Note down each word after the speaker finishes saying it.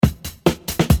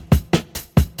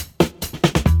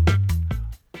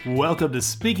Welcome to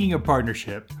Speaking of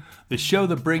Partnership, the show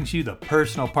that brings you the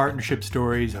personal partnership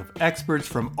stories of experts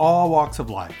from all walks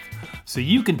of life, so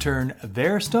you can turn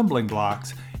their stumbling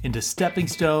blocks into stepping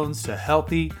stones to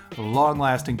healthy,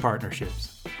 long-lasting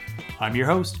partnerships. I'm your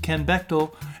host, Ken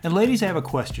Bechtel, and ladies, I have a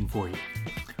question for you.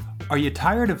 Are you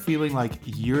tired of feeling like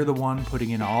you're the one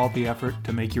putting in all the effort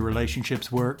to make your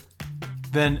relationships work?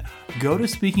 Then go to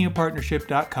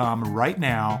speakingofpartnership.com right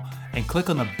now and click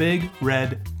on the big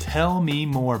red Tell Me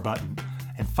More button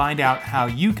and find out how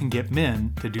you can get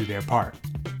men to do their part.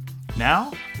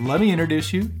 Now, let me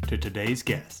introduce you to today's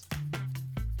guest.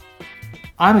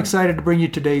 I'm excited to bring you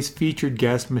today's featured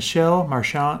guest, Michelle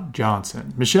Marchant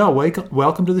Johnson. Michelle,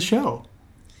 welcome to the show.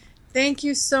 Thank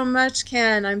you so much,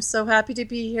 Ken. I'm so happy to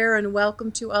be here, and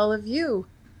welcome to all of you.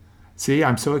 See,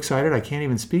 I'm so excited I can't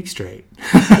even speak straight.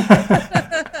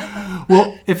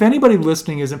 Well, if anybody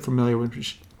listening isn't familiar with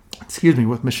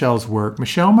Michelle's work,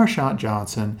 Michelle Marchant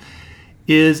Johnson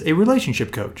is a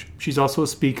relationship coach. She's also a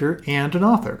speaker and an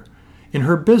author. In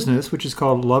her business, which is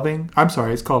called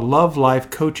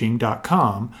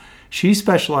lovelifecoaching.com, she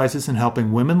specializes in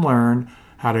helping women learn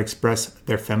how to express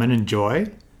their feminine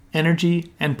joy,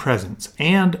 energy, and presence,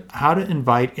 and how to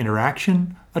invite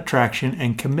interaction, attraction,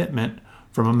 and commitment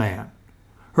from a man.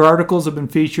 Her articles have been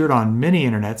featured on many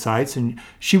internet sites, and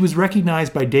she was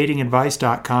recognized by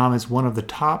datingadvice.com as one of the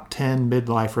top 10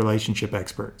 midlife relationship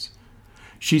experts.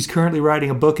 She's currently writing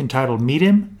a book entitled Meet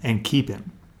Him and Keep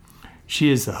Him. She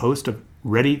is the host of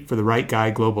Ready for the Right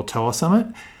Guy Global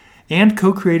Telesummit and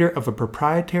co-creator of a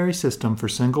proprietary system for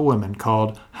single women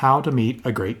called How to Meet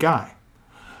a Great Guy.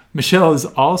 Michelle is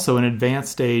also an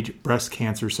advanced stage breast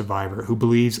cancer survivor who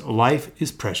believes life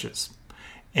is precious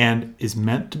and is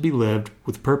meant to be lived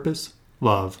with purpose,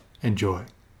 love, and joy.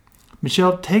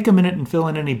 Michelle, take a minute and fill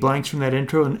in any blanks from that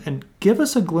intro and give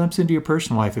us a glimpse into your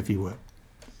personal life, if you would.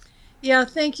 Yeah,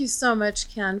 thank you so much,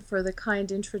 Ken, for the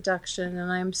kind introduction, and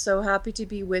I'm so happy to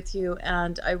be with you,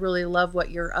 and I really love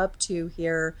what you're up to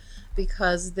here,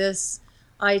 because this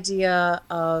idea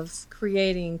of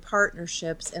creating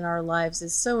partnerships in our lives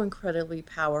is so incredibly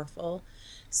powerful.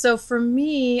 So for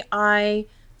me, I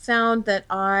found that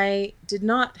I did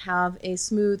not have a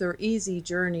smooth or easy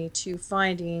journey to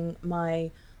finding my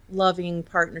loving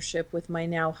partnership with my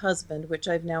now husband, which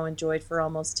I've now enjoyed for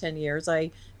almost 10 years.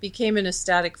 I became an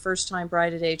ecstatic first-time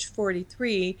bride at age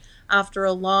 43 after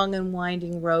a long and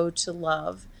winding road to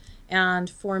love. And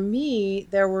for me,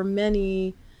 there were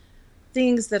many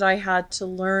things that I had to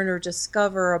learn or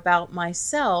discover about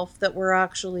myself that were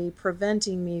actually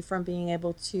preventing me from being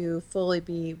able to fully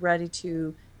be ready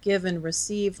to give and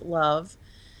receive love.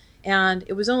 And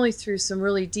it was only through some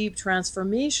really deep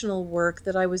transformational work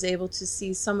that I was able to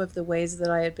see some of the ways that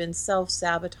I had been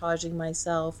self-sabotaging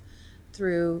myself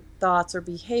through thoughts or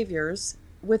behaviors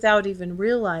without even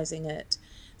realizing it.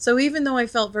 So even though I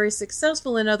felt very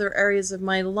successful in other areas of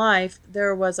my life,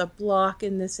 there was a block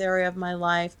in this area of my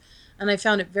life, and I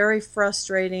found it very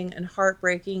frustrating and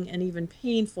heartbreaking and even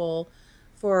painful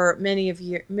for many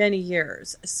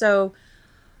years. So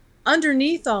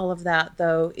underneath all of that,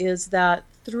 though, is that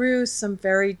through some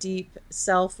very deep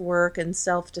self-work and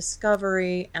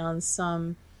self-discovery and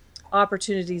some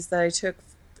opportunities that I took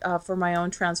for my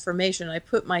own transformation, I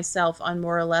put myself on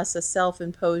more or less a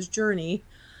self-imposed journey.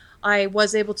 I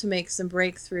was able to make some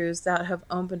breakthroughs that have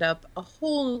opened up a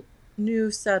whole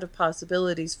new set of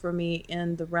possibilities for me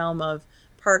in the realm of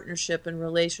partnership and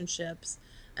relationships,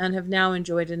 and have now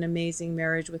enjoyed an amazing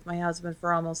marriage with my husband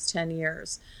for almost 10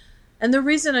 years. And the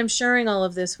reason I'm sharing all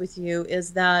of this with you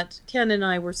is that Ken and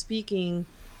I were speaking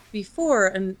before,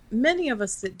 and many of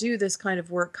us that do this kind of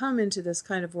work come into this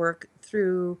kind of work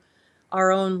through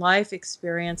our own life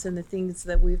experience and the things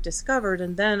that we've discovered,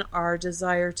 and then our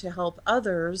desire to help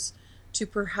others to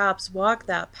perhaps walk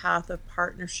that path of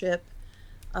partnership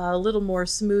a little more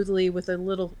smoothly with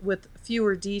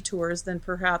fewer detours than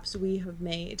perhaps we have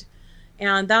made.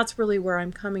 And that's really where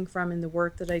I'm coming from in the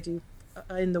work that I do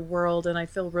in the world, and I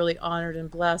feel really honored and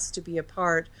blessed to be a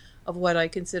part of what I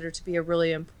consider to be a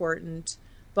really important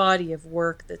body of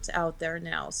work that's out there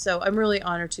now. So I'm really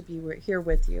honored to be here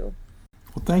with you.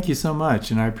 Well, thank you so much,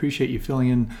 and I appreciate you filling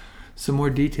in some more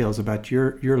details about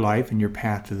your life and your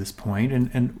path to this point.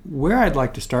 And where I'd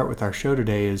like to start with our show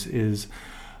today is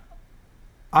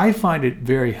I find it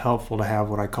very helpful to have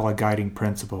what I call a guiding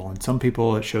principle. And some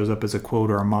people, it shows up as a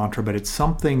quote or a mantra, but it's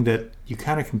something that you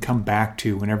kind of can come back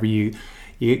to whenever you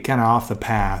get kind of off the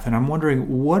path. And I'm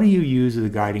wondering, what do you use as a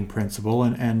guiding principle,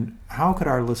 and how could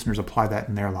our listeners apply that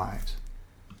in their lives?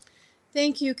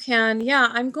 Thank you, Ken. Yeah,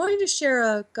 I'm going to share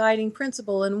a guiding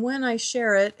principle, and when I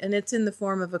share it, and it's in the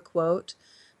form of a quote,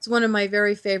 It's one of my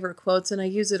very favorite quotes, and I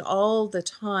use it all the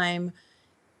time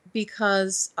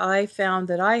because I found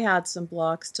that I had some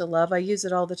blocks to love. I use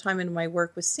it all the time in my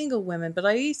work with single women, but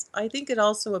I think it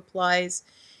also applies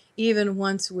even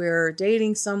once we're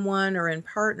dating someone or in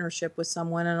partnership with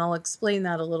someone, and I'll explain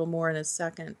that a little more in a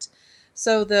second.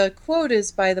 So the quote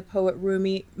is by the poet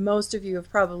Rumi. Most of you have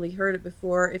probably heard it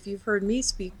before. If you've heard me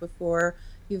speak before,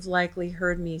 you've likely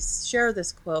heard me share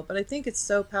this quote, but I think it's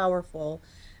so powerful.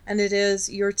 And it is,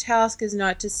 your task is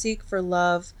not to seek for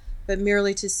love, but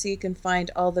merely to seek and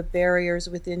find all the barriers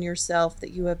within yourself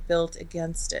that you have built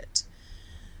against it.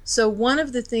 So one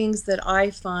of the things that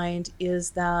I find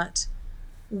is that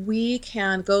we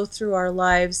can go through our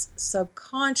lives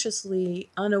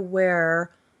subconsciously unaware,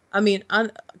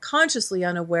 consciously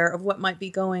unaware of what might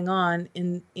be going on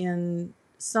in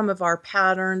some of our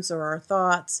patterns or our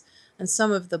thoughts and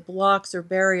some of the blocks or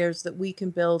barriers that we can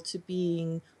build to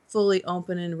being fully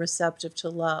open and receptive to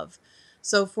love.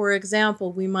 So for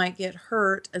example, we might get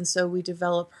hurt, and so we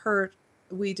develop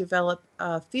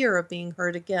fear of being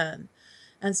hurt again.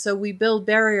 And so we build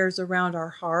barriers around our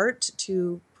heart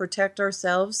to protect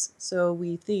ourselves, so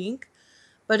we think,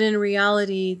 but in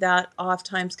reality, that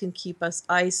oftentimes can keep us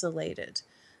isolated.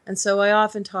 And so I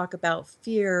often talk about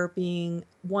fear being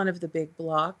one of the big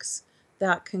blocks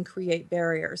that can create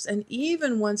barriers. And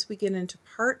even once we get into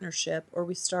partnership or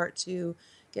we start to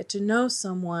get to know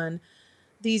someone,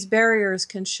 these barriers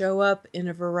can show up in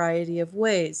a variety of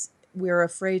ways. We're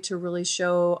afraid to really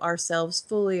show ourselves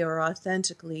fully or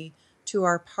authentically to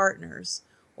our partners,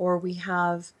 or we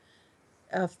have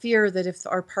a fear that if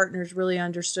our partners really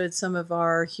understood some of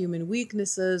our human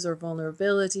weaknesses or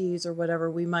vulnerabilities or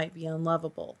whatever, we might be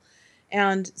unlovable.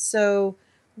 And so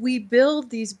we build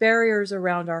these barriers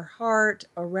around our heart,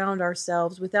 around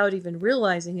ourselves, without even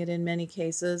realizing it in many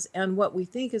cases. And what we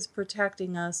think is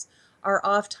protecting us are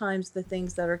oftentimes the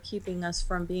things that are keeping us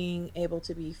from being able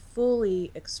to be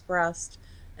fully expressed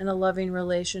in a loving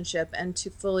relationship and to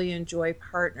fully enjoy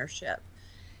partnership.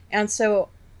 And so,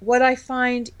 what I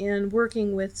find in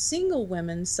working with single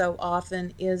women so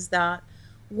often is that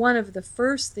one of the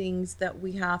first things that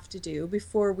we have to do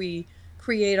before we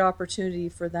create opportunity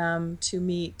for them to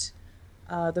meet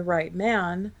the right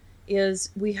man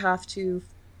is we have to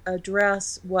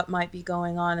address what might be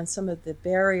going on and some of the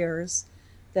barriers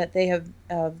that they have,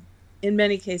 in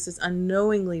many cases,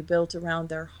 unknowingly built around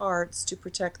their hearts to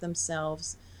protect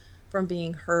themselves from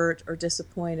being hurt or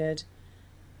disappointed,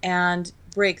 and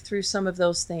break through some of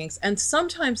those things. And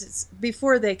sometimes it's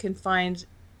before they can find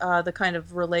the kind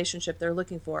of relationship they're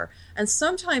looking for. And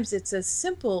sometimes it's as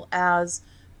simple as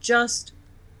just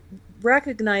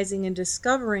recognizing and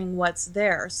discovering what's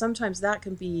there. Sometimes that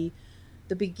can be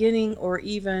the beginning or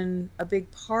even a big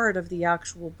part of the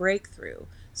actual breakthrough.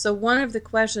 So one of the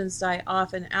questions I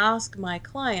often ask my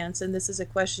clients, and this is a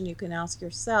question you can ask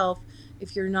yourself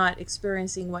if you're not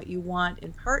experiencing what you want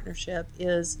in partnership,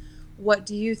 is what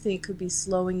do you think could be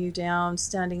slowing you down,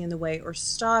 standing in the way, or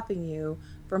stopping you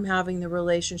from having the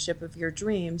relationship of your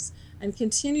dreams? And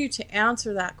continue to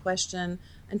answer that question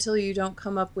until you don't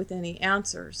come up with any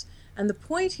answers. And the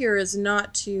point here is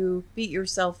not to beat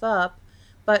yourself up,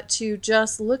 but to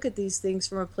just look at these things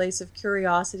from a place of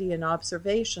curiosity and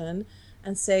observation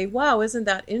and say, wow, isn't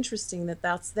that interesting that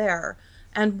that's there?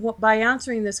 And by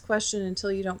answering this question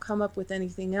until you don't come up with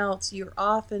anything else, you're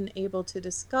often able to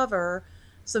discover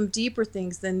some deeper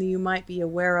things than you might be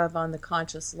aware of on the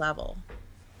conscious level.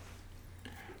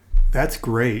 That's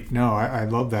great. No, I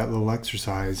love that little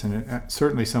exercise, and it's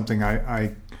certainly something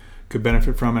I could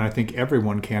benefit from, and I think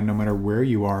everyone can, no matter where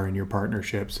you are in your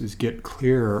partnerships, is get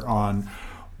clearer on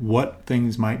what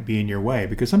things might be in your way.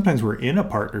 Because sometimes we're in a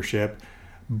partnership,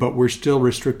 but we're still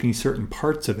restricting certain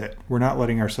parts of it. We're not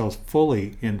letting ourselves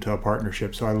fully into a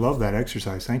partnership. So I love that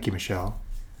exercise. Thank you, Michelle.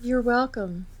 You're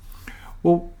welcome.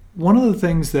 Well, one of the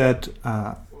things that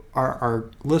our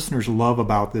listeners love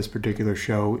about this particular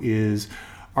show is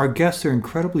our guests are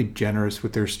incredibly generous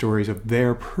with their stories of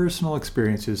their personal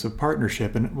experiences of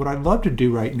partnership. And what I'd love to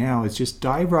do right now is just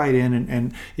dive right in.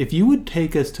 And if you would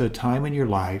take us to a time in your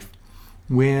life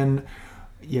when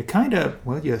you kind of,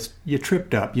 well, yes, you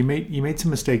tripped up. You made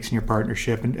some mistakes in your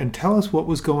partnership, and tell us what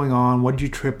was going on. What did you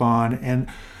trip on? And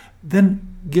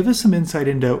then give us some insight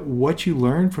into what you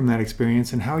learned from that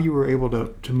experience and how you were able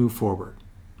to move forward.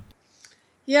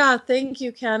 Yeah, thank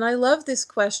you, Ken. I love this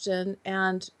question,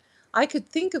 and I could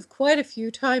think of quite a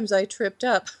few times I tripped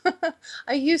up.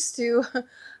 I used to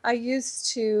I used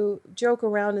to joke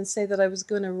around and say that I was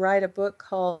going to write a book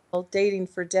called Dating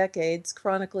for Decades,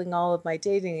 chronicling all of my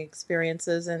dating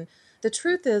experiences. And the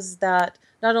truth is that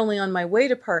not only on my way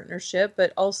to partnership,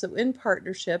 but also in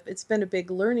partnership. It's been a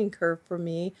big learning curve for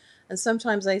me. And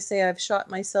sometimes I say I've shot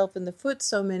myself in the foot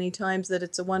so many times that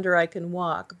it's a wonder I can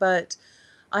walk. But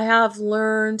I have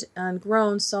learned and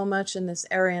grown so much in this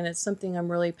area, and it's something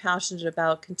I'm really passionate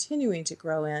about continuing to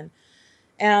grow in.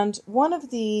 And one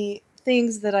of the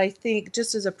things that I think,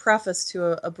 just as a preface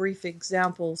to a brief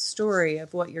example story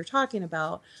of what you're talking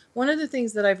about, one of the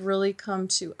things that I've really come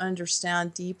to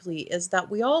understand deeply is that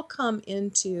we all come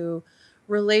into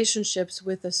relationships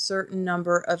with a certain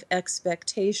number of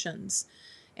expectations.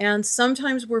 And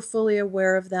sometimes we're fully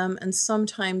aware of them, and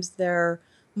sometimes they're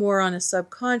more on a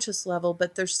subconscious level,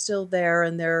 but they're still there,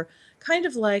 and they're kind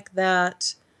of like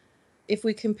that. If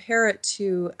we compare it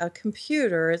to a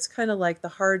computer, it's kind of like the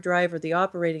hard drive or the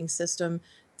operating system.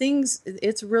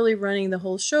 It's really running the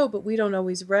whole show, but we don't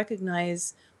always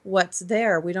recognize what's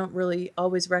there. We don't really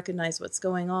always recognize what's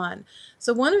going on.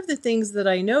 So one of the things that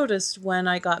I noticed when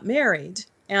I got married,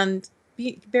 and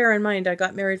bear in mind, I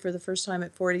got married for the first time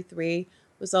at 43,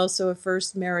 was also a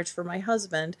first marriage for my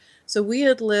husband. So we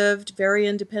had lived very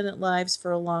independent lives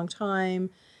for a long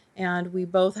time, and we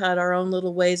both had our own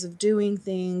little ways of doing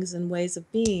things and ways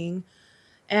of being.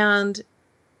 And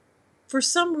for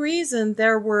some reason,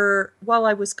 while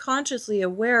I was consciously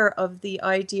aware of the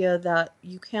idea that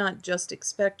you can't just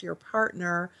expect your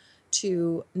partner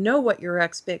to know what your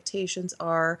expectations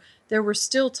are, there were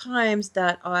still times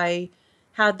that I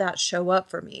had that show up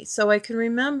for me. So I can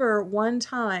remember one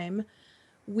time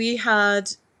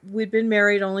we'd been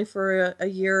married only for a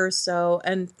year or so,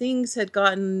 and things had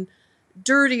gotten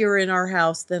dirtier in our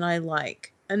house than I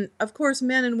like. And of course,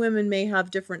 men and women may have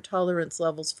different tolerance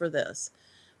levels for this.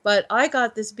 But I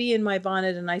got this bee in my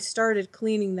bonnet, and I started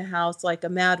cleaning the house like a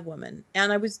madwoman.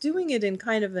 And I was doing it in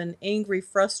kind of an angry,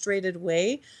 frustrated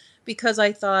way, because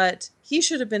I thought he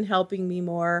should have been helping me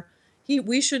more.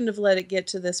 We shouldn't have let it get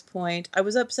to this point. I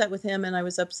was upset with him, and I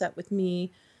was upset with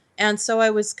me. And so I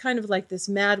was kind of like this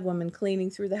madwoman cleaning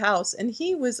through the house. And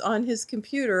he was on his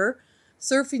computer,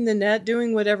 surfing the net,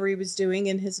 doing whatever he was doing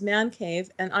in his man cave.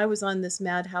 And I was on this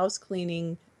mad house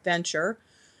cleaning venture.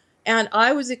 And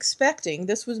I was expecting,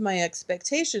 this was my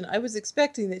expectation, I was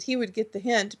expecting that he would get the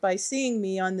hint by seeing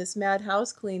me on this mad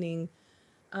house cleaning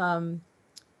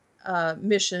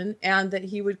mission, and that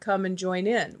he would come and join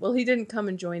in. Well, he didn't come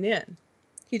and join in.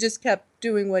 He just kept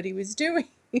doing what he was doing.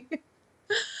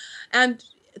 And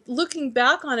looking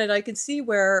back on it, I could see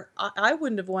where I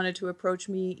wouldn't have wanted to approach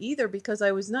me either, because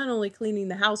I was not only cleaning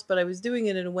the house, but I was doing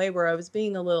it in a way where I was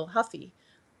being a little huffy.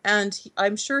 And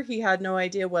I'm sure he had no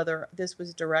idea whether this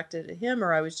was directed at him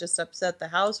or I was just upset the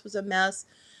house was a mess.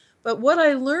 But what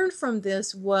I learned from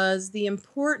this was the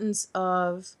importance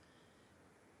of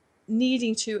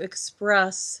needing to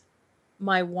express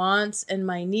my wants and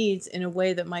my needs in a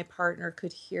way that my partner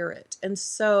could hear it. And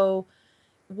so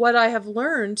what I have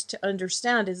learned to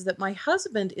understand is that my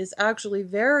husband is actually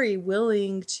very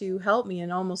willing to help me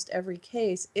in almost every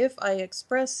case if I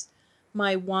express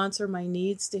my wants or my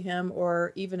needs to him,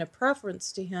 or even a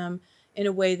preference to him, in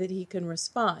a way that he can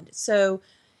respond. So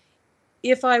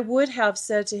if I would have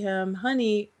said to him,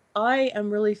 honey, I am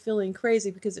really feeling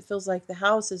crazy because it feels like the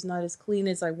house is not as clean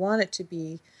as I want it to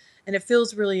be, and it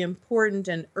feels really important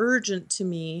and urgent to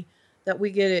me that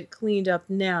we get it cleaned up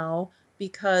now,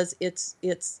 because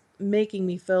it's making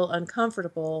me feel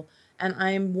uncomfortable, and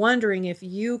I'm wondering if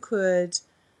you could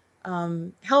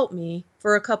help me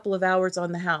for a couple of hours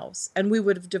on the house. And we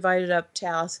would have divided up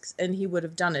tasks, and he would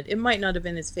have done it. It might not have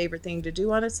been his favorite thing to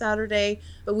do on a Saturday,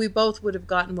 but we both would have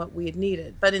gotten what we had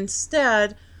needed. But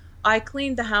instead, I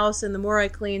cleaned the house, and the more I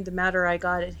cleaned, the madder I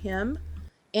got at him.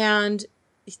 And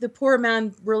the poor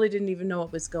man really didn't even know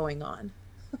what was going on.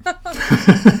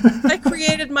 I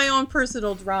created my own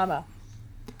personal drama.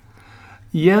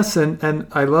 Yes, and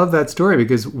I love that story,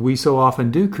 because we so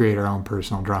often do create our own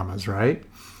personal dramas, right?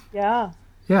 Yeah.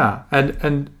 Yeah,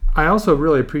 and I also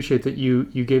really appreciate that you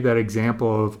gave that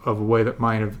example of a way that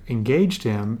might have engaged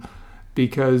him,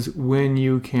 because when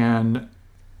you can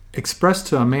express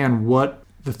to a man what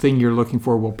the thing you're looking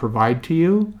for will provide to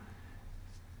you,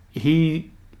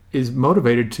 he is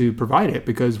motivated to provide it,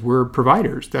 because we're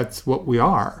providers. That's what we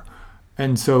are.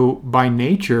 And so by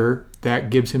nature, that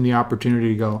gives him the opportunity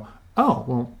to go, oh,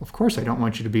 well, of course I don't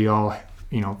want you to be all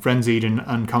frenzied and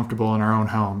uncomfortable in our own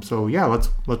home. So yeah,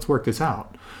 let's work this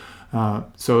out.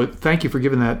 So thank you for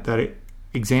giving that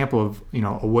example of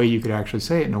a way you could actually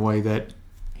say it in a way that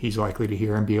he's likely to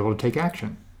hear and be able to take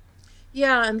action.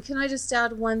 Yeah, and can I just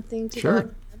add one thing to Sure. that?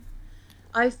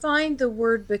 I find the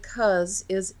word because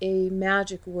is a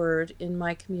magic word in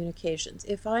my communications.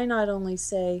 If I not only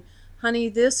say, honey,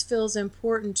 this feels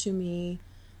important to me,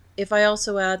 if I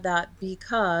also add that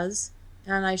because,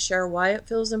 and I share why it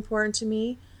feels important to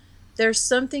me, there's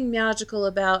something magical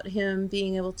about him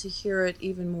being able to hear it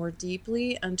even more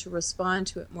deeply and to respond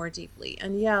to it more deeply.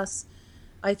 And yes,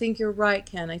 I think you're right,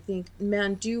 Ken. I think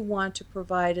men do want to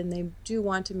provide and they do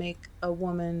want to make a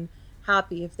woman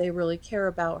happy if they really care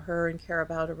about her and care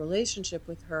about a relationship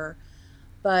with her.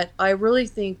 But I really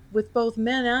think with both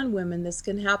men and women, this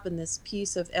can happen, this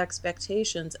piece of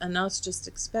expectations and us just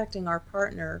expecting our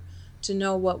partner to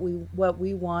know what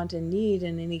we want and need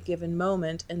in any given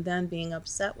moment and then being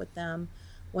upset with them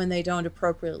when they don't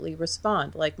appropriately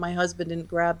respond. Like my husband didn't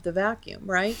grab the vacuum,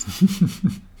 right?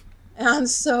 And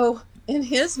so in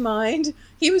his mind,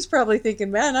 he was probably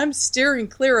thinking, man, I'm steering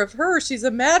clear of her. She's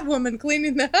a mad woman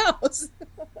cleaning the house.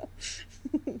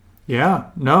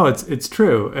 Yeah, no, it's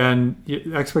true. And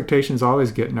expectations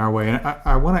always get in our way. And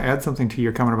I want to add something to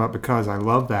your comment about because. I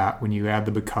love that when you add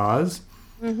the because.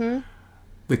 Mm-hmm.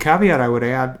 The caveat I would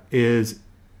add is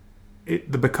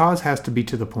the because has to be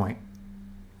to the point.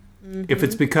 Mm-hmm. If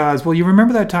it's because, well, you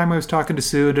remember that time I was talking to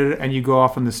Sue and you go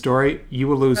off on the story, you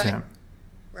will lose him.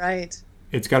 Right.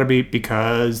 It's got to be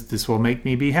because this will make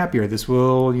me be happier. This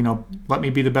will, let me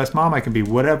be the best mom I can be.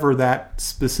 Whatever that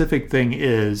specific thing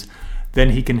is,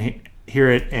 then he can hear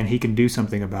it and he can do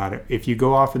something about it. If you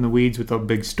go off in the weeds with a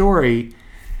big story,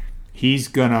 he's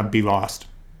going to be lost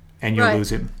and you'll lose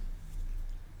him.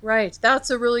 Right.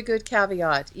 That's a really good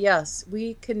caveat. Yes,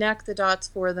 we connect the dots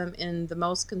for them in the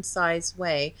most concise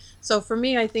way. So for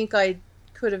me, I think I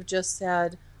could have just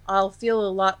said, I'll feel a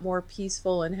lot more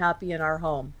peaceful and happy in our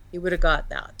home. He would have got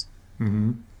that.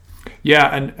 Mm-hmm.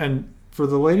 Yeah, and for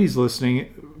the ladies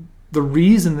listening, the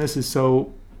reason this is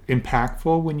so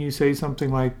impactful when you say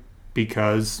something like,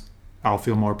 because I'll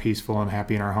feel more peaceful and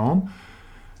happy in our home,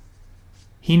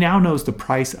 he now knows the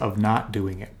price of not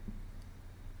doing it.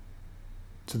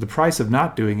 So the price of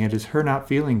not doing it is her not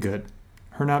feeling good,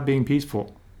 her not being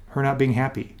peaceful, her not being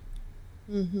happy.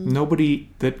 Mm-hmm. Nobody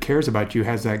that cares about you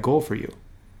has that goal for you.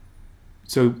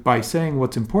 So by saying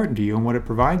what's important to you and what it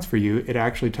provides for you, it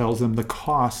actually tells them the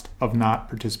cost of not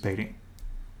participating.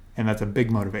 And that's a big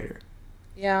motivator.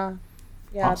 Yeah.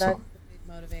 Yeah, awesome.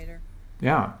 That's a big motivator.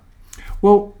 Yeah.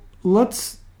 Well,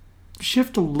 let's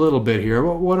shift a little bit here.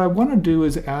 What I want to do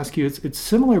is ask you, it's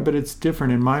similar, but it's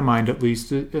different in my mind at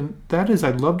least. And that is,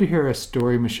 I'd love to hear a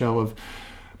story, Michelle, of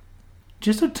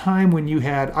just a time when you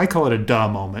had, I call it a duh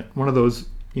moment, one of those,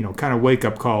 kind of wake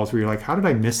up calls where you're like, how did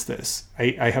I miss this?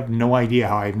 I have no idea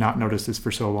how I've not noticed this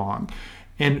for so long.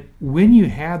 And when you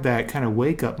had that kind of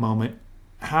wake up moment,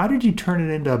 how did you turn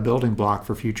it into a building block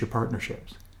for future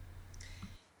partnerships?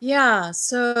 Yeah,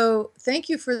 so thank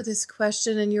you for this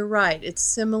question. And you're right, it's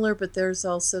similar, but there's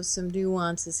also some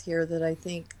nuances here that I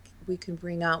think we can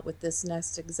bring out with this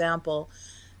next example.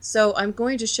 So I'm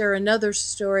going to share another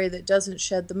story that doesn't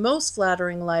shed the most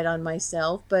flattering light on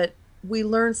myself, but we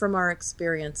learn from our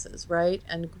experiences, right?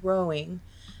 And growing.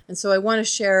 And so I want to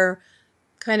share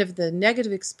kind of the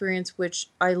negative experience, which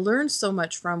I learned so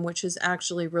much from, which has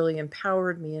actually really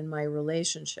empowered me in my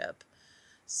relationship.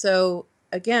 So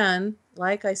again,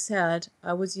 like I said,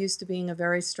 I was used to being a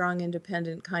very strong,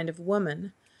 independent kind of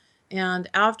woman. And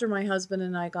after my husband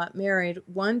and I got married,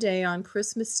 one day on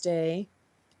Christmas Day,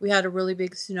 we had a really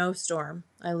big snowstorm.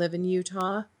 I live in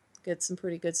Utah, get some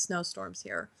pretty good snowstorms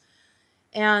here.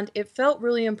 And it felt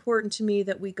really important to me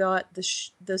that we got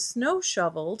the snow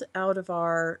shoveled out of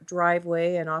our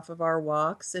driveway and off of our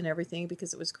walks and everything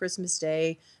because it was Christmas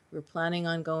Day. We were planning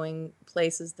on going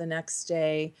places the next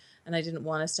day, and I didn't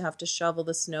want us to have to shovel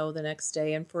the snow the next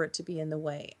day and for it to be in the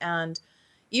way. And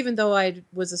even though I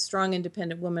was a strong,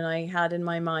 independent woman, I had in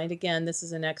my mind, again, this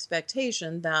is an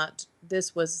expectation that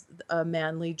this was a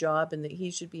manly job and that he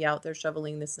should be out there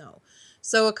shoveling the snow.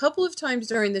 So a couple of times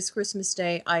during this Christmas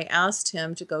Day, I asked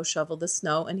him to go shovel the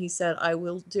snow, and he said, I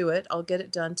will do it. I'll get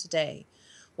it done today.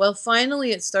 Well,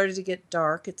 finally, it started to get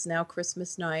dark. It's now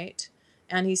Christmas night,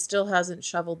 and he still hasn't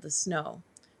shoveled the snow.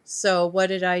 So what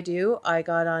did I do? I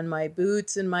got on my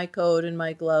boots and my coat and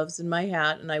my gloves and my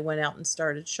hat, and I went out and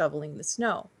started shoveling the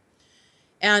snow.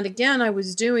 And again, I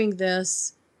was doing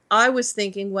this. I was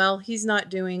thinking, well, he's not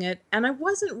doing it. And I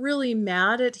wasn't really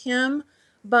mad at him,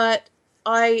 but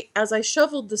as I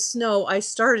shoveled the snow, I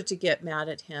started to get mad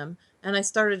at him, and I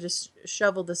started to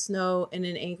shovel the snow in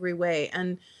an angry way.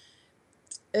 And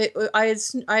I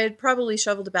had probably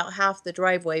shoveled about half the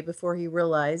driveway before he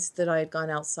realized that I had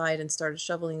gone outside and started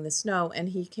shoveling the snow. And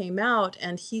he came out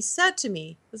and he said to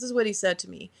me, this is what he said to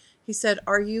me. He said,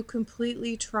 are you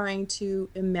completely trying to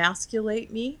emasculate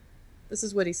me? This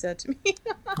is what he said to me.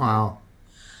 Wow.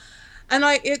 And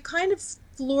it kind of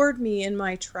floored me in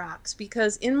my tracks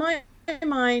because in my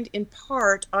mind, in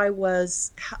part, I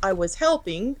was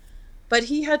helping, but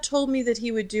he had told me that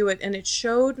he would do it, and it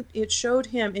showed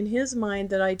him in his mind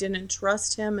that I didn't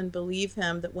trust him and believe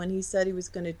him, that when he said he was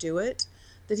going to do it,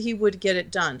 that he would get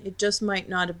it done. It just might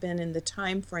not have been in the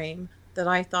time frame that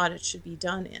I thought it should be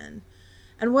done in.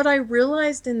 And what I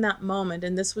realized in that moment,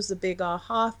 and this was a big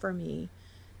aha for me,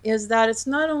 is that it's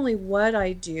not only what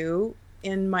I do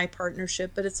in my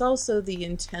partnership, but it's also the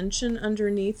intention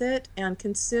underneath it, and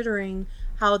considering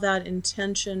how that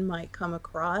intention might come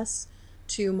across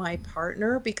to my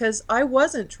partner, because I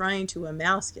wasn't trying to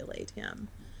emasculate him.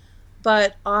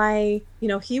 But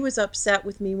he was upset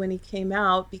with me when he came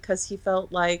out because he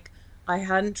felt like I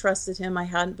hadn't trusted him, I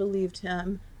hadn't believed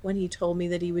him when he told me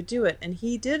that he would do it. And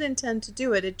he did intend to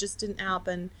do it, it just didn't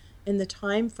happen in the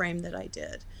time frame that I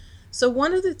did. So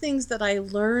one of the things that I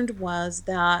learned was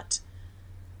that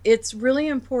it's really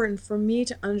important for me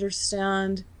to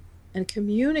understand and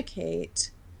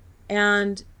communicate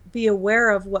and be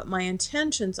aware of what my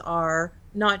intentions are,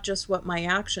 not just what my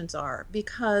actions are.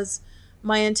 Because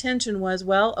my intention was,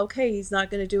 well, okay, he's not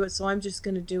going to do it, so I'm just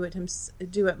going to do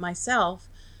it myself.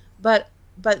 But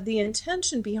the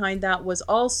intention behind that was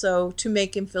also to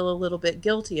make him feel a little bit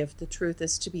guilty, if the truth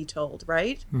is to be told,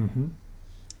 right? Mm-hmm.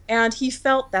 And he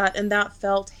felt that, and that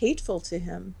felt hateful to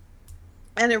him.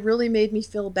 And it really made me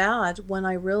feel bad when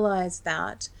I realized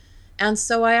that. And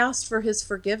so I asked for his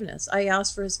forgiveness. I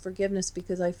asked for his forgiveness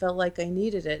because I felt like I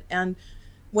needed it. And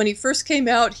when he first came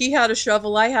out, he had a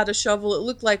shovel, I had a shovel. It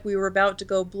looked like we were about to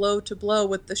go blow to blow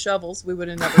with the shovels. We would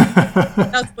have never.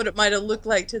 That's what it might have looked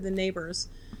like to the neighbors.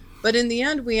 But in the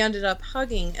end, we ended up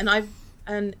hugging, and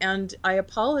I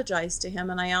apologized to him,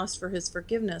 and I asked for his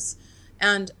forgiveness.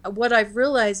 And what I've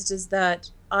realized is that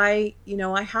I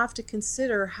have to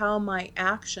consider how my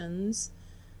actions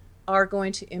are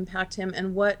going to impact him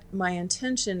and what my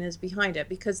intention is behind it.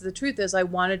 Because the truth is, I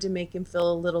wanted to make him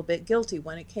feel a little bit guilty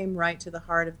when it came right to the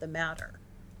heart of the matter.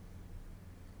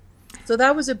 So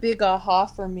that was a big aha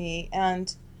for me.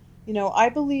 And, I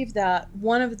believe that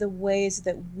one of the ways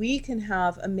that we can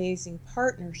have amazing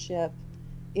partnership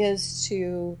is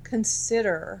to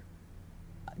consider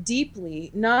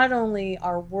deeply not only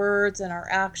our words and our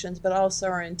actions, but also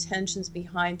our intentions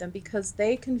behind them, because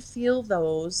they can feel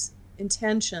those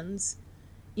intentions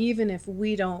even if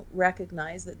we don't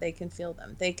recognize that they can feel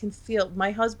them. They can feel,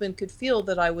 my husband could feel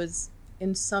that I was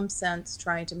in some sense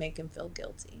trying to make him feel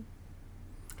guilty.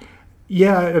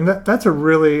 Yeah, and that's a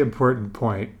really important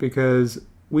point, because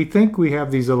we think we have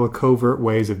these little covert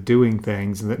ways of doing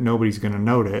things and that nobody's going to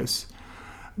notice,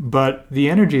 but the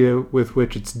energy with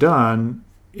which it's done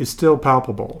is still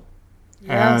palpable.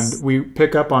 Yes. And we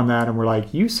pick up on that and we're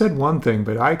like, you said one thing,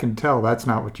 but I can tell that's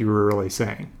not what you were really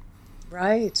saying.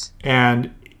 Right.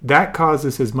 And that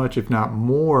causes as much, if not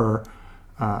more,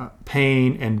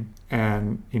 pain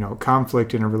and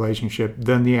conflict in a relationship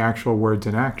than the actual words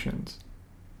and actions.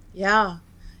 Yeah.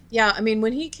 Yeah, I mean,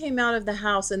 when he came out of the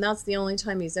house, and that's the only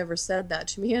time he's ever said that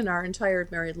to me in our entire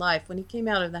married life, when he came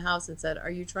out of the house and said, "Are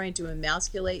you trying to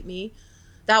emasculate me?"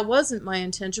 That wasn't my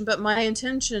intention, but my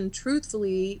intention,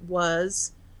 truthfully,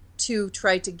 was to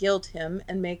try to guilt him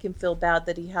and make him feel bad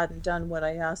that he hadn't done what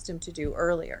I asked him to do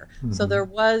earlier. Mm-hmm. So there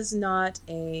was not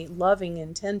a loving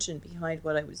intention behind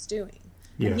what I was doing.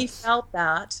 Yes. And he felt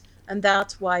that, and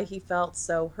that's why he felt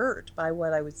so hurt by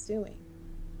what I was doing.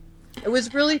 It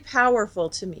was really powerful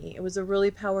to me. It was a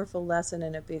really powerful lesson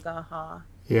and a big aha.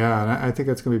 Yeah, and I think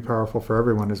that's going to be powerful for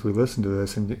everyone as we listen to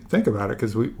this and think about it,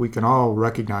 because we can all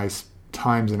recognize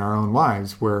times in our own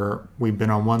lives where we've been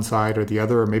on one side or the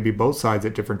other, or maybe both sides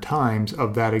at different times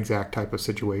of that exact type of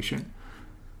situation.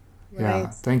 Right. Yeah,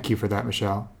 thank you for that,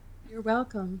 Michelle. You're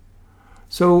welcome.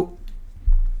 So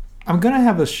I'm going to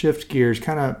have us shift gears,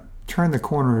 kind of turn the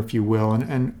corner, if you will.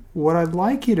 And what I'd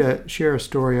like you to share a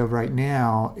story of right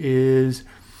now is,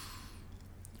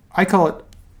 I call it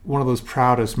one of those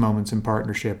proudest moments in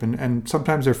partnership. And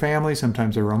sometimes they're family,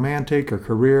 sometimes they're romantic or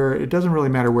career. It doesn't really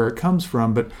matter where it comes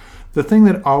from. But the thing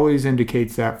that always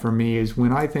indicates that for me is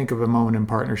when I think of a moment in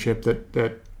partnership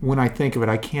that when I think of it,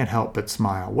 I can't help but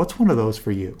smile. What's one of those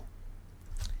for you?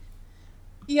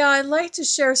 Yeah, I'd like to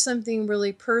share something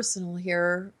really personal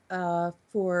here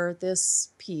for this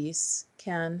piece,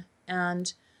 Ken.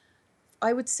 And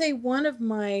I would say one of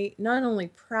my not only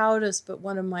proudest, but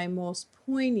one of my most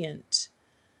poignant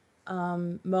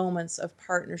moments of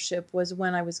partnership was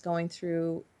when I was going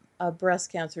through a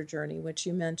breast cancer journey, which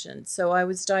you mentioned. So I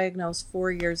was diagnosed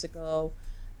 4 years ago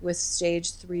with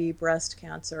stage 3 breast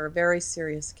cancer, a very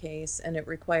serious case, and it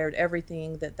required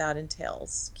everything that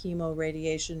entails: chemo,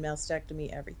 radiation,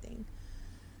 mastectomy, everything.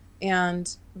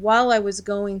 And while I was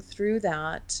going through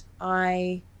that,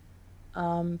 I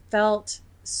felt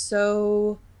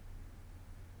so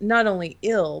not only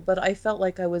ill, but I felt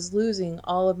like I was losing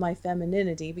all of my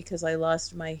femininity because I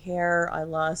lost my hair, I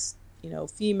lost,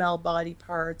 female body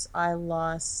parts, I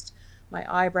lost my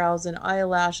eyebrows and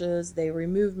eyelashes, they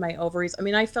removed my ovaries. I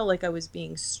mean, I felt like I was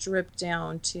being stripped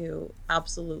down to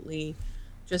absolutely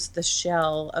just the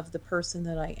shell of the person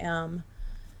that I am.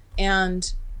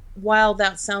 And while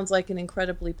that sounds like an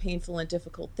incredibly painful and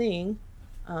difficult thing,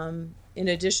 in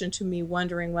addition to me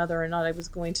wondering whether or not I was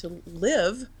going to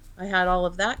live, I had all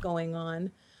of that going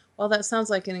on. While that sounds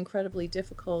like an incredibly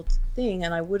difficult thing,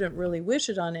 and I wouldn't really wish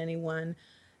it on anyone,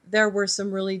 there were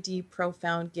some really deep,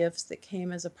 profound gifts that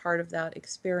came as a part of that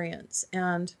experience.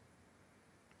 And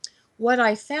what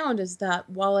I found is that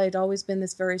while I'd always been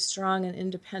this very strong and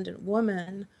independent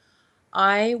woman,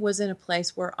 I was in a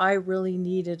place where I really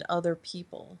needed other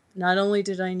people. Not only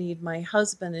did I need my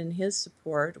husband and his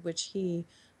support, which he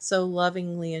so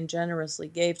lovingly and generously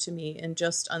gave to me in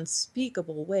just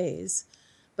unspeakable ways,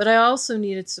 but I also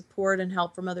needed support and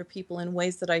help from other people in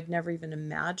ways that I'd never even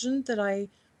imagined that I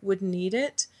would need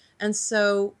it. And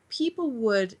so people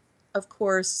would, of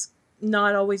course,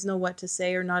 not always know what to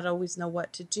say or not always know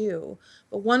what to do.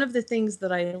 But one of the things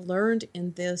that I learned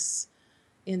in this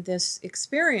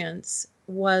experience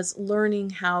was learning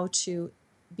how to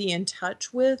be in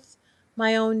touch with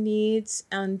my own needs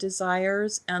and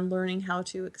desires and learning how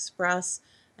to express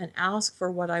and ask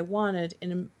for what I wanted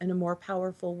in a more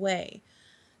powerful way.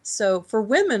 So, for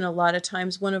women, a lot of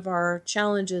times, one of our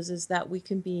challenges is that we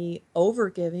can be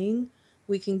overgiving.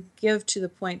 We can give to the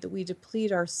point that we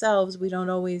deplete ourselves. We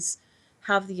don't always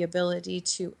have the ability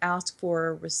to ask for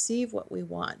or receive what we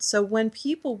want. So, when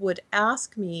people would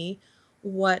ask me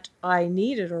what I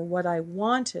needed or what I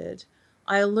wanted,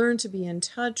 I learned to be in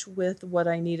touch with what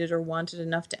I needed or wanted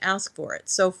enough to ask for it.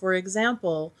 So, for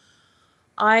example,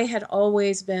 I had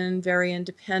always been very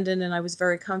independent and I was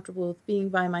very comfortable with being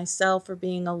by myself or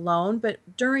being alone. But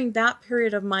during that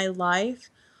period of my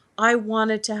life, I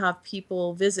wanted to have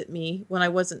people visit me when I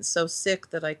wasn't so sick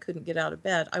that I couldn't get out of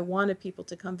bed. I wanted people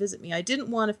to come visit me. I didn't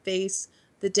want to face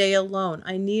the day alone.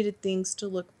 I needed things to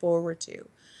look forward to.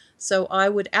 So I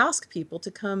would ask people to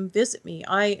come visit me.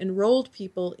 I enrolled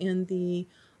people in the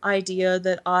idea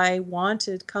that I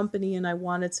wanted company and I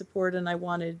wanted support and I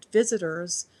wanted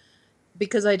visitors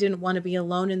because I didn't want to be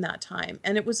alone in that time.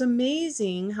 And it was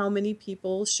amazing how many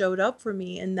people showed up for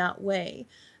me in that way.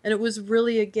 And it was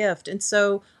really a gift. And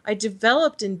so I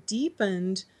developed and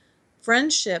deepened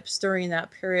friendships during that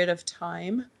period of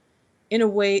time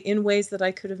in ways that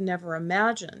I could have never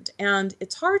imagined. And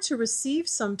it's hard to receive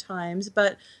sometimes,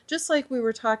 but just like we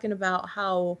were talking about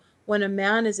how when a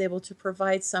man is able to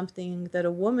provide something that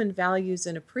a woman values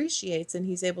and appreciates and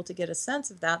he's able to get a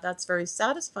sense of that, that's very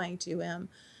satisfying to him.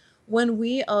 When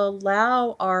we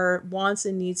allow our wants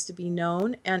and needs to be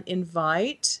known and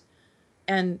invite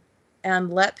and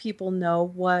let people know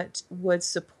what would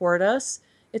support us,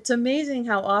 it's amazing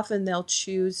how often they'll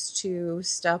choose to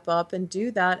step up and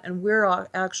do that, and we're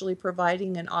actually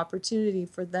providing an opportunity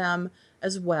for them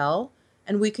as well,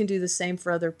 and we can do the same for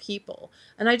other people.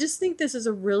 And I just think this is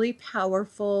a really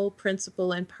powerful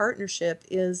principle in partnership,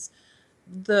 is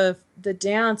the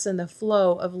dance and the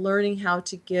flow of learning how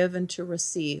to give and to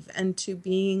receive and to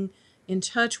being in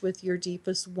touch with your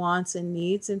deepest wants and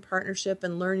needs in partnership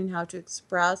and learning how to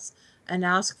express and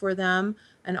ask for them,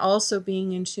 and also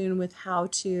being in tune with how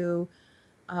to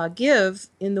give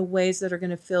in the ways that are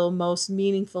going to feel most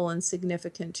meaningful and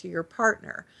significant to your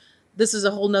partner. This is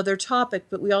a whole nother topic,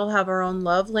 but we all have our own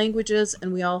love languages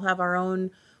and we all have our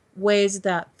own ways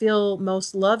that feel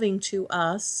most loving to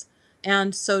us,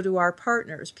 and so do our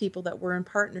partners, people that we're in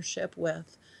partnership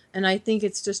with. And I think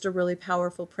it's just a really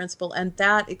powerful principle. And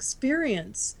that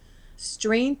experience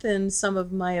strengthened some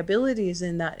of my abilities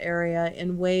in that area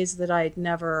in ways that I'd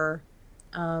never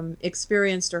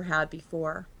experienced or had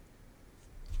before.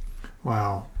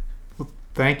 Wow. Well,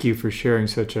 thank you for sharing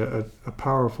such a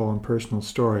powerful and personal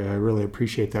story. I really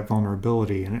appreciate that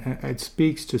vulnerability. And it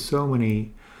speaks to so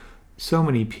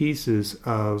many pieces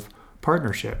of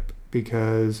partnership,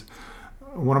 because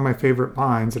one of my favorite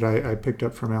lines that I picked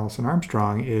up from Alison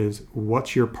Armstrong is,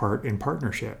 "What's your part in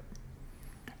partnership?"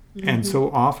 Mm-hmm. And so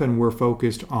often we're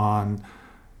focused on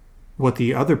what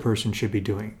the other person should be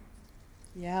doing.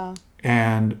 Yeah.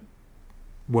 And,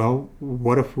 well,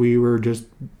 what if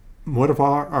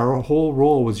our whole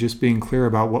role was just being clear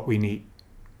about what we need?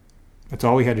 That's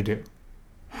all we had to do.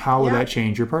 How would that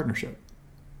change your partnership?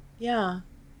 Yeah.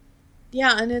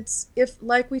 Yeah, and it's, if,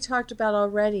 like we talked about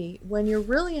already, when you're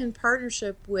really in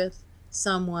partnership with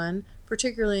someone,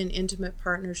 particularly an intimate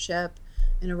partnership,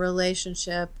 in a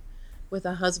relationship, with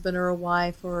a husband or a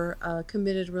wife or a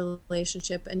committed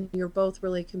relationship, and you're both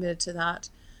really committed to that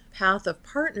path of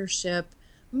partnership,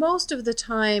 most of the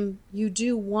time you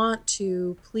do want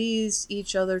to please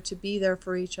each other, to be there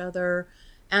for each other,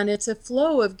 and it's a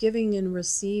flow of giving and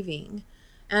receiving.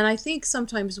 And I think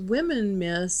sometimes women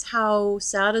miss how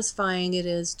satisfying it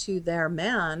is to their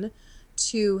man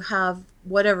to have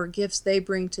whatever gifts they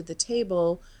bring to the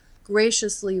table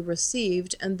graciously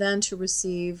received, and then to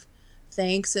receive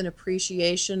thanks and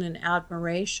appreciation and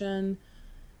admiration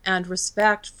and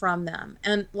respect from them.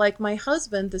 And like my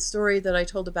husband, the story that I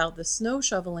told about the snow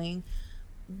shoveling,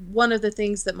 one of the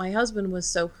things that my husband was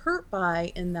so hurt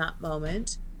by in that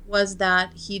moment was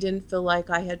that he didn't feel like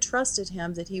I had trusted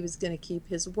him, that he was going to keep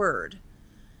his word.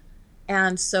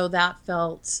 And so that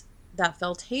felt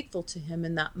hateful to him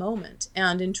in that moment.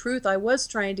 And in truth, I was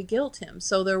trying to guilt him.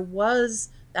 So there was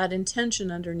that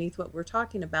intention underneath what we're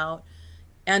talking about.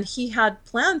 And he had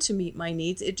planned to meet my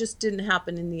needs. It just didn't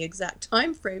happen in the exact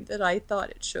time frame that I thought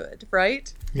it should,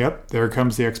 right? Yep, there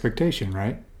comes the expectation,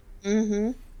 right?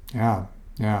 Mm-hmm.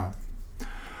 Yeah.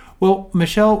 Well,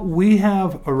 Michelle, we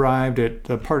have arrived at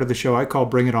the part of the show I call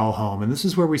Bring It All Home. And this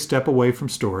is where we step away from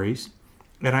stories.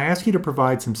 And I ask you to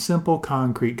provide some simple,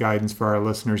 concrete guidance for our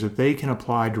listeners that they can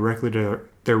apply directly to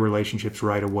their relationships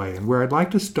right away. And where I'd like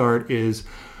to start is,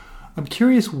 I'm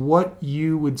curious what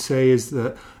you would say is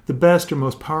the best or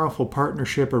most powerful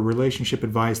partnership or relationship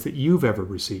advice that you've ever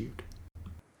received.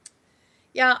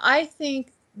 Yeah, I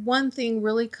think one thing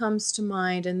really comes to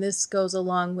mind, and this goes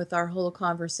along with our whole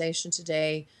conversation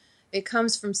today. It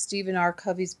comes from Stephen R.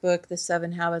 Covey's book, The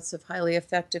 7 Habits of Highly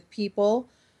Effective People,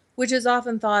 which is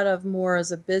often thought of more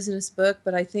as a business book,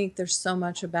 but I think there's so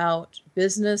much about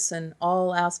business and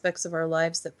all aspects of our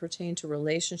lives that pertain to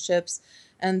relationships.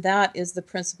 And that is the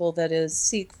principle that is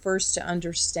seek first to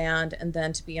understand and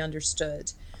then to be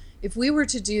understood. If we were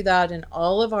to do that in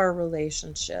all of our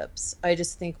relationships, I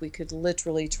just think we could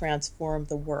literally transform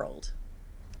the world.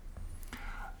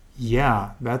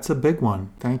 Yeah, that's a big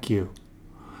one. Thank you.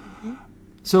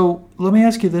 So let me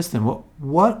ask you this then.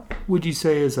 What would you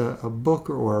say is a book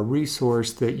or a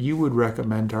resource that you would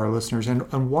recommend to our listeners,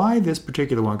 and why this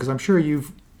particular one? Because I'm sure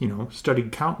you've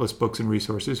studied countless books and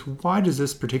resources. Why does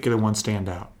this particular one stand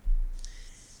out?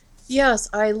 Yes,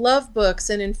 I love books.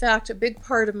 And in fact, a big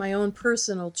part of my own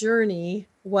personal journey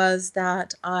was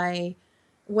that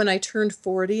when I turned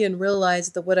 40 and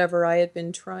realized that whatever I had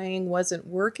been trying wasn't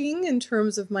working in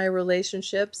terms of my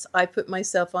relationships, I put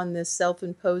myself on this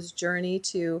self-imposed journey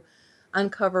to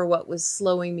uncover what was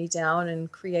slowing me down and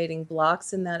creating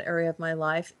blocks in that area of my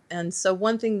life. And so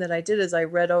one thing that I did is I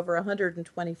read over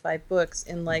 125 books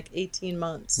in like 18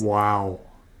 months. Wow.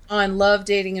 On love,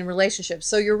 dating, and relationships.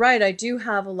 So you're right, I do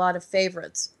have a lot of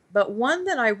favorites. But one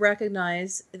that I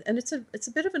recognize, and it's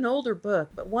a bit of an older book,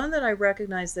 but one that I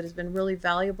recognize that has been really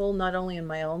valuable, not only in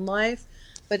my own life,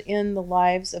 but in the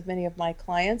lives of many of my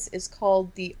clients, is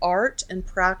called The Art and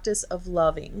Practice of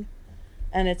Loving.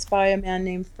 And it's by a man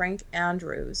named Frank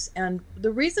Andrews. And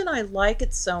the reason I like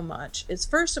it so much is,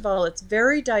 first of all, it's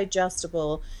very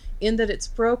digestible in that it's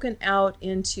broken out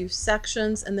into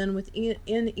sections, and then within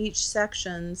each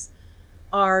sections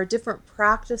are different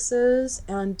practices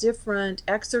and different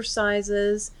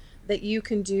exercises that you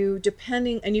can do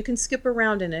depending, and you can skip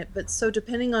around in it, but so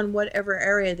depending on whatever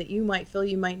area that you might feel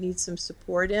you might need some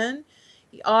support in,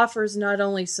 he offers not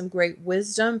only some great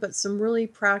wisdom, but some really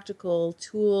practical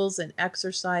tools and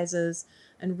exercises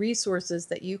and resources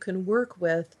that you can work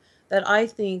with that I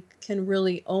think can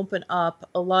really open up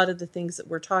a lot of the things that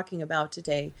we're talking about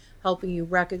today, helping you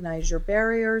recognize your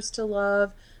barriers to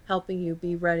love, helping you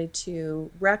be ready to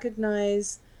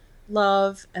recognize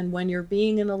love, and when you're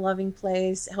being in a loving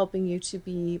place, helping you to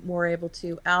be more able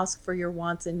to ask for your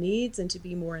wants and needs and to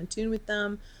be more in tune with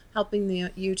them, helping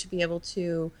you to be able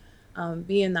to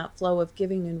be in that flow of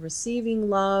giving and receiving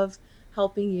love,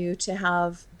 helping you to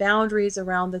have boundaries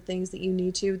around the things that you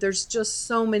need to. There's just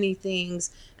so many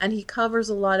things, and he covers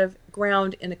a lot of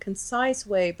ground in a concise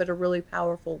way, but a really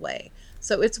powerful way.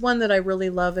 So it's one that I really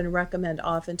love and recommend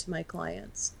often to my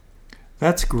clients.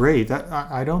 That's great.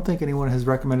 I don't think anyone has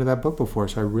recommended that book before,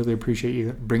 so I really appreciate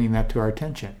you bringing that to our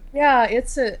attention. Yeah,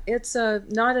 it's a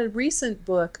not a recent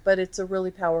book, but it's a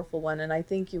really powerful one, and I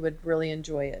think you would really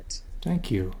enjoy it. Thank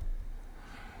you.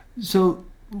 So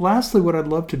lastly, what I'd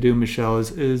love to do, Michelle,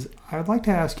 is I'd like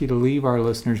to ask you to leave our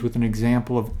listeners with an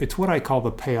example of, it's what I call the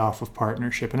payoff of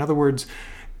partnership. In other words,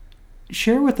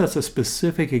 share with us a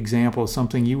specific example of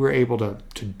something you were able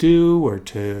to do or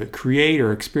to create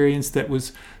or experience that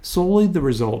was solely the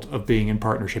result of being in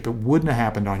partnership. It wouldn't have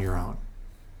happened on your own.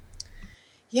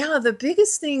 Yeah, the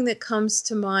biggest thing that comes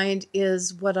to mind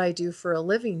is what I do for a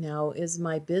living now is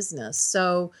my business.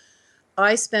 So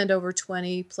I spent over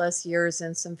 20 plus years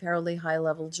in some fairly high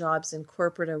level jobs in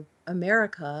corporate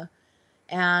America.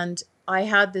 And I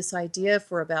had this idea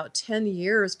for about 10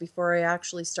 years before I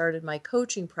actually started my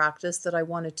coaching practice that I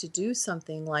wanted to do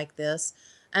something like this,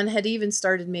 and had even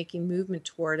started making movement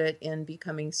toward it in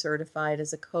becoming certified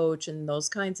as a coach and those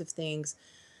kinds of things.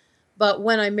 But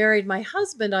when I married my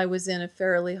husband, I was in a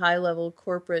fairly high level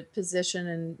corporate position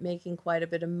and making quite a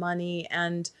bit of money.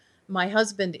 And my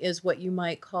husband is what you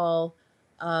might call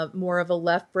more of a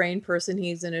left brain person.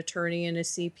 He's an attorney and a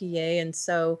CPA. And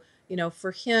so,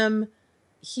 for him,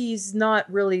 he's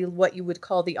not really what you would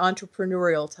call the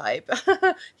entrepreneurial type.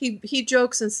 He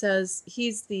jokes and says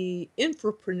he's the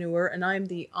infopreneur and I'm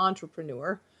the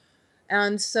entrepreneur.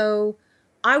 And so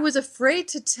I was afraid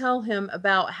to tell him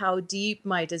about how deep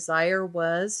my desire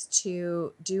was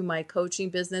to do my coaching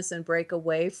business and break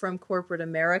away from corporate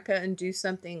America and do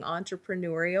something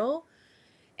entrepreneurial.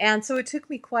 And so it took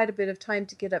me quite a bit of time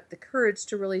to get up the courage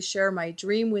to really share my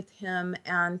dream with him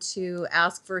and to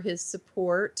ask for his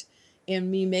support in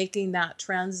me making that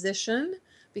transition,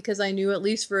 because I knew at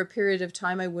least for a period of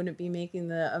time I wouldn't be making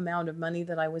the amount of money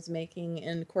that I was making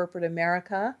in corporate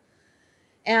America.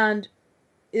 And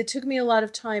it took me a lot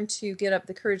of time to get up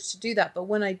the courage to do that. But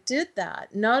when I did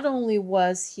that, not only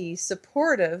was he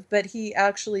supportive, but he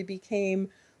actually became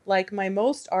like my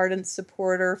most ardent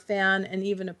supporter, fan, and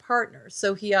even a partner.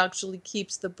 So he actually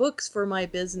keeps the books for my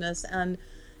business and,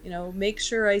 make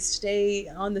sure I stay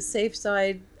on the safe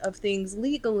side of things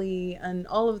legally and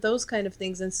all of those kind of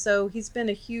things. And so he's been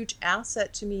a huge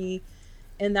asset to me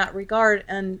in that regard.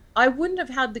 And I wouldn't have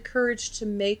had the courage to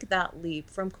make that leap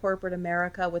from corporate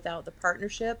America without the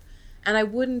partnership. And I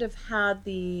wouldn't have had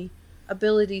the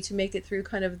ability to make it through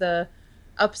kind of the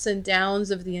ups and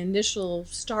downs of the initial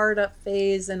startup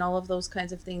phase and all of those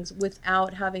kinds of things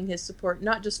without having his support,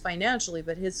 not just financially,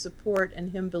 but his support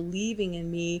and him believing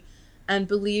in me and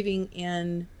believing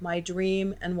in my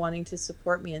dream and wanting to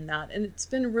support me in that. And it's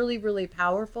been really, really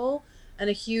powerful and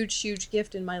a huge, huge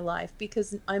gift in my life,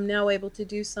 because I'm now able to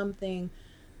do something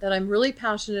that I'm really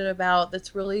passionate about,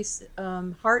 that's really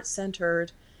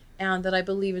heart-centered, and that I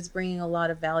believe is bringing a lot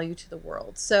of value to the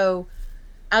world. So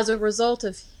as a result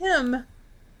of him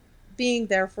being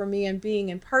there for me and being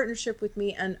in partnership with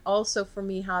me, and also for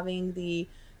me having the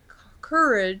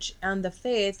courage and the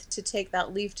faith to take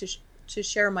that leap to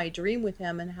share my dream with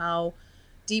him and how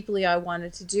deeply I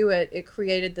wanted to do it, it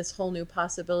created this whole new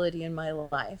possibility in my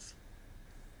life.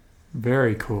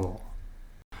 Very cool.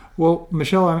 Well,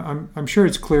 Michelle, I'm sure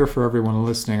it's clear for everyone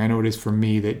listening, I know it is for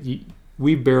me, that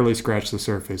we barely scratched the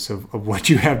surface of what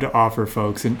you have to offer,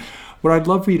 folks. And what I'd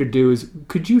love for you to do is,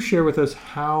 could you share with us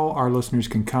how our listeners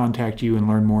can contact you and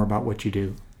learn more about what you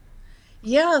do?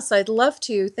 Yes, I'd love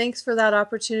to. Thanks for that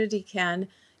opportunity, Ken.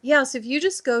 Yes, if you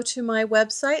just go to my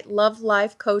website,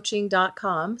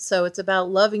 lovelifecoaching.com, so it's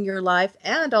about loving your life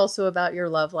and also about your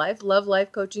love life,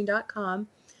 lovelifecoaching.com.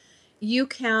 You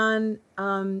can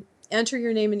enter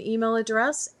your name and email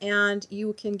address, and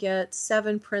you can get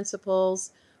 7 principles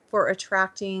for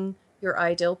attracting your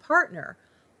ideal partner.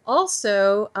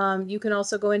 Also, you can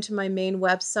also go into my main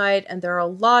website, and there are a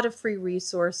lot of free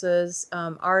resources,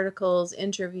 articles,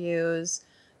 interviews,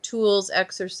 tools,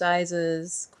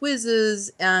 exercises,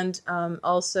 quizzes, and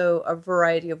also a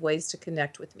variety of ways to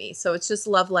connect with me. So it's just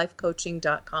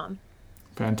lovelifecoaching.com.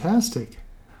 Fantastic.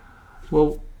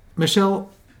 Well, Michelle,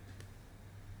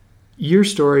 your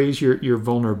stories, your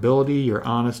vulnerability, your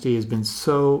honesty has been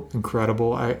so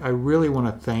incredible. I really want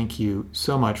to thank you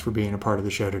so much for being a part of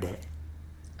the show today.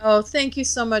 Oh, thank you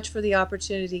so much for the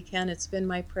opportunity, Ken. It's been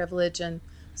my privilege, and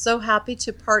so happy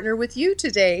to partner with you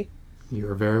today. You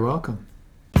are very welcome.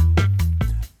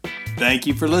 Thank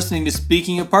you for listening to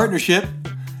Speaking of Partnership.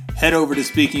 Head over to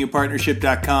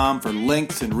speakingofpartnership.com for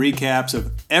links and recaps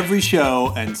of every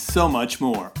show and so much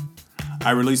more.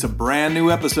 I release a brand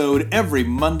new episode every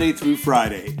Monday through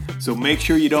Friday, so make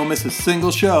sure you don't miss a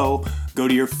single show. Go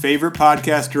to your favorite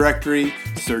podcast directory,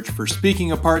 search for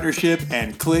Speaking of Partnership,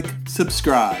 and click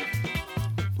subscribe.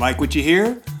 Like what you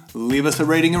hear? Leave us a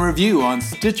rating and review on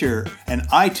Stitcher and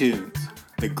iTunes.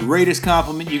 The greatest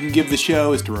compliment you can give the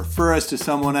show is to refer us to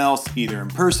someone else, either in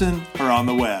person or on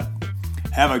the web.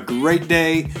 Have a great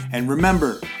day, and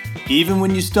remember, even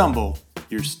when you stumble,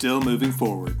 you're still moving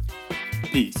forward.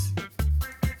 Peace.